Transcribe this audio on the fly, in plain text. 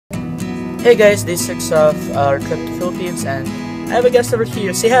Hey guys, day 6 of our trip to Philippines, and I have a guest over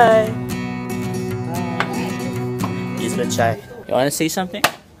here. Say hi! He's a bit shy. You wanna say something?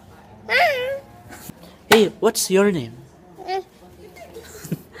 Hey, what's your name?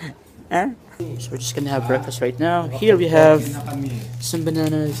 Huh? So we're just gonna have breakfast right now. Here we have some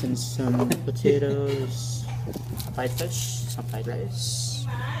bananas and some potatoes, fried fish, some fried rice,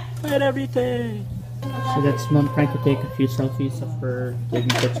 and everything. So that's Mom trying to take a few selfies of her taking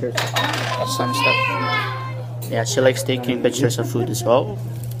pictures of some stuff. Yeah, she likes taking pictures of food as well.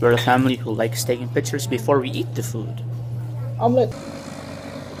 We're a family who likes taking pictures before we eat the food. Omelette.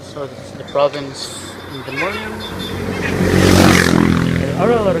 So this is the province in the morning. There are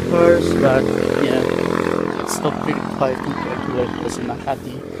a lot of cars, but yeah, it's still pretty quiet compared to what it was in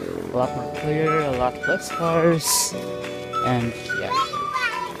Makati. A lot more clear, a lot less cars, and yeah,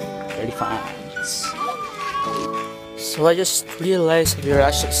 very fun. So I just realized that we are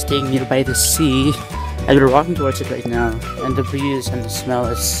actually staying nearby the sea, and we're walking towards it right now, and the breeze and the smell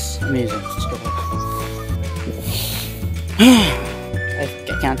is amazing. So I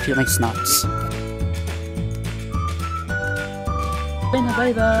can't feel my snots.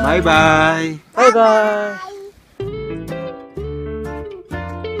 Bye bye. Bye bye. Bye bye.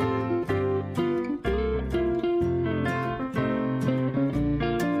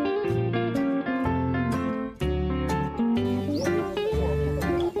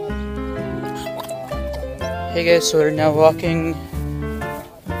 Hey guys, so we're now walking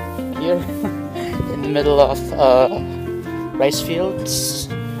here in the middle of rice fields,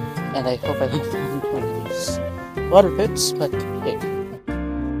 and I hope I don't find one of these water pits, but hey.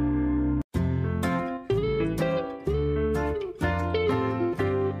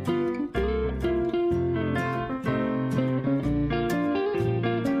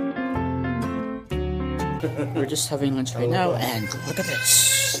 We're just having lunch right now, and look at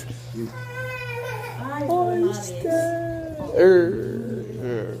this. Oysters.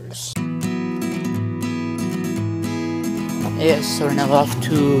 Yes, so we're now off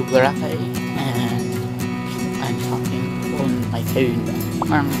to Boracay, and I'm talking on my phone.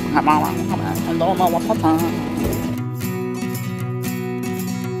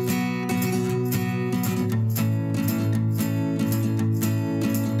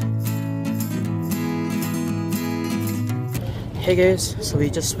 Hey guys, so we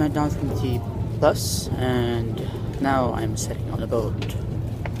just went down from the bus, and now I'm sitting on a boat.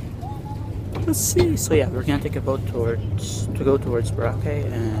 Let's see. So yeah, we're gonna take a boat to go towards Boracay,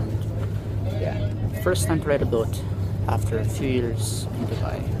 and yeah, first time to ride a boat after a few years in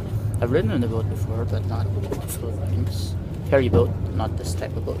Dubai. I've ridden on a boat before, but not in the Philippines. Ferry boat, not this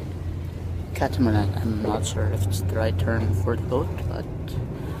type of boat. Catamaran. I'm not sure if it's the right term for the boat, but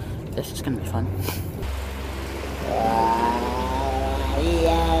this is gonna be fun.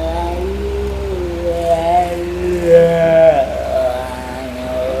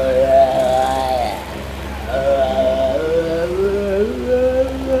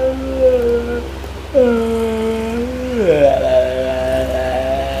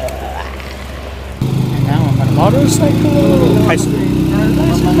 Motorcycle! Bicycle!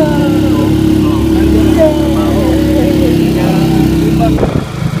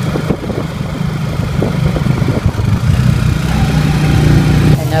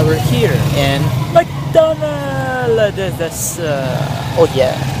 And now we're here in McDonald's! Oh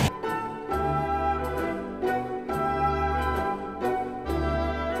yeah!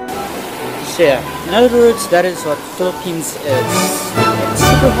 So yeah, in other words, that is what Philippines is. It's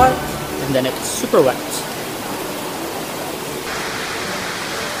super hot, and then it's super wet.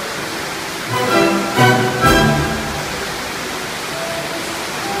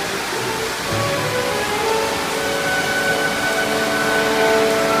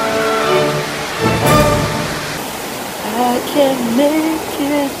 I can make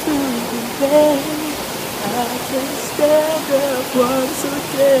it through the rain. I can stand up once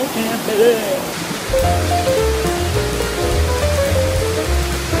again.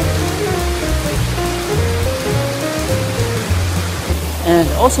 And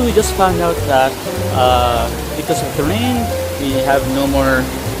also we just found out that because of the rain, we have no more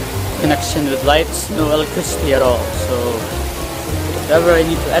connection with lights, no electricity at all. So whatever I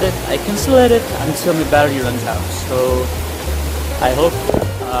need to edit, I can still edit until my battery runs out. So I hope,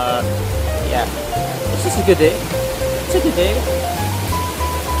 yeah, it's just a good day. It's a good day.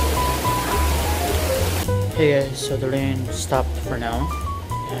 Hey guys, so the rain stopped for now,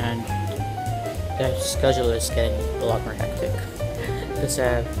 and the schedule is getting a lot more hectic because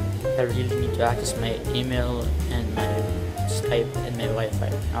I really need to access my email and my Skype and my Wi-Fi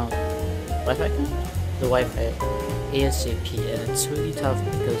account. Wi-Fi account? The Wi-Fi ASAP, and it's really tough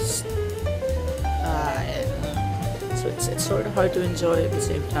because So it's sort of hard to enjoy at the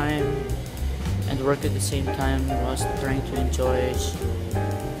same time and work at the same time whilst trying to enjoy.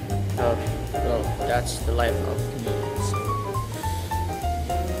 Well, that's the life of me. So,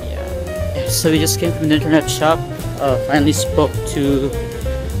 yeah. So we just came from the internet shop. Finally spoke to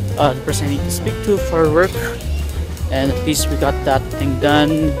the person I need to speak to for work, and at least we got that thing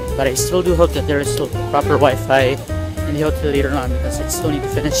done. But I still do hope that there is still proper Wi-Fi in the hotel later on, because I still need to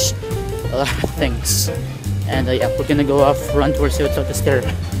finish a lot of things. And yeah, we're gonna go off, run towards the hotel because they're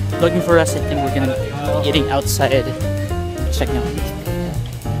looking for us. I think we're gonna be eating outside, checking out.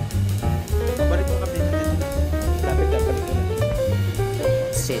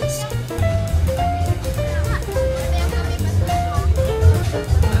 Yes.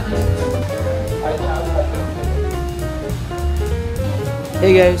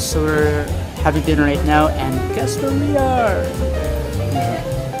 Hey guys, so we're having dinner right now, and guess where we are?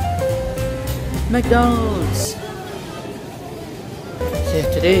 McDonald's! So yeah,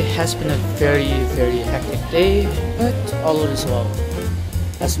 today has been a very hectic day, but all is well.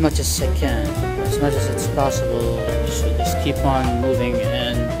 As much as I can, as much as it's possible, we should just keep on moving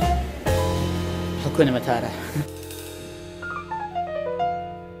and Hakuna Matata.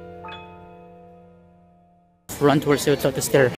 Run towards the hotel because they're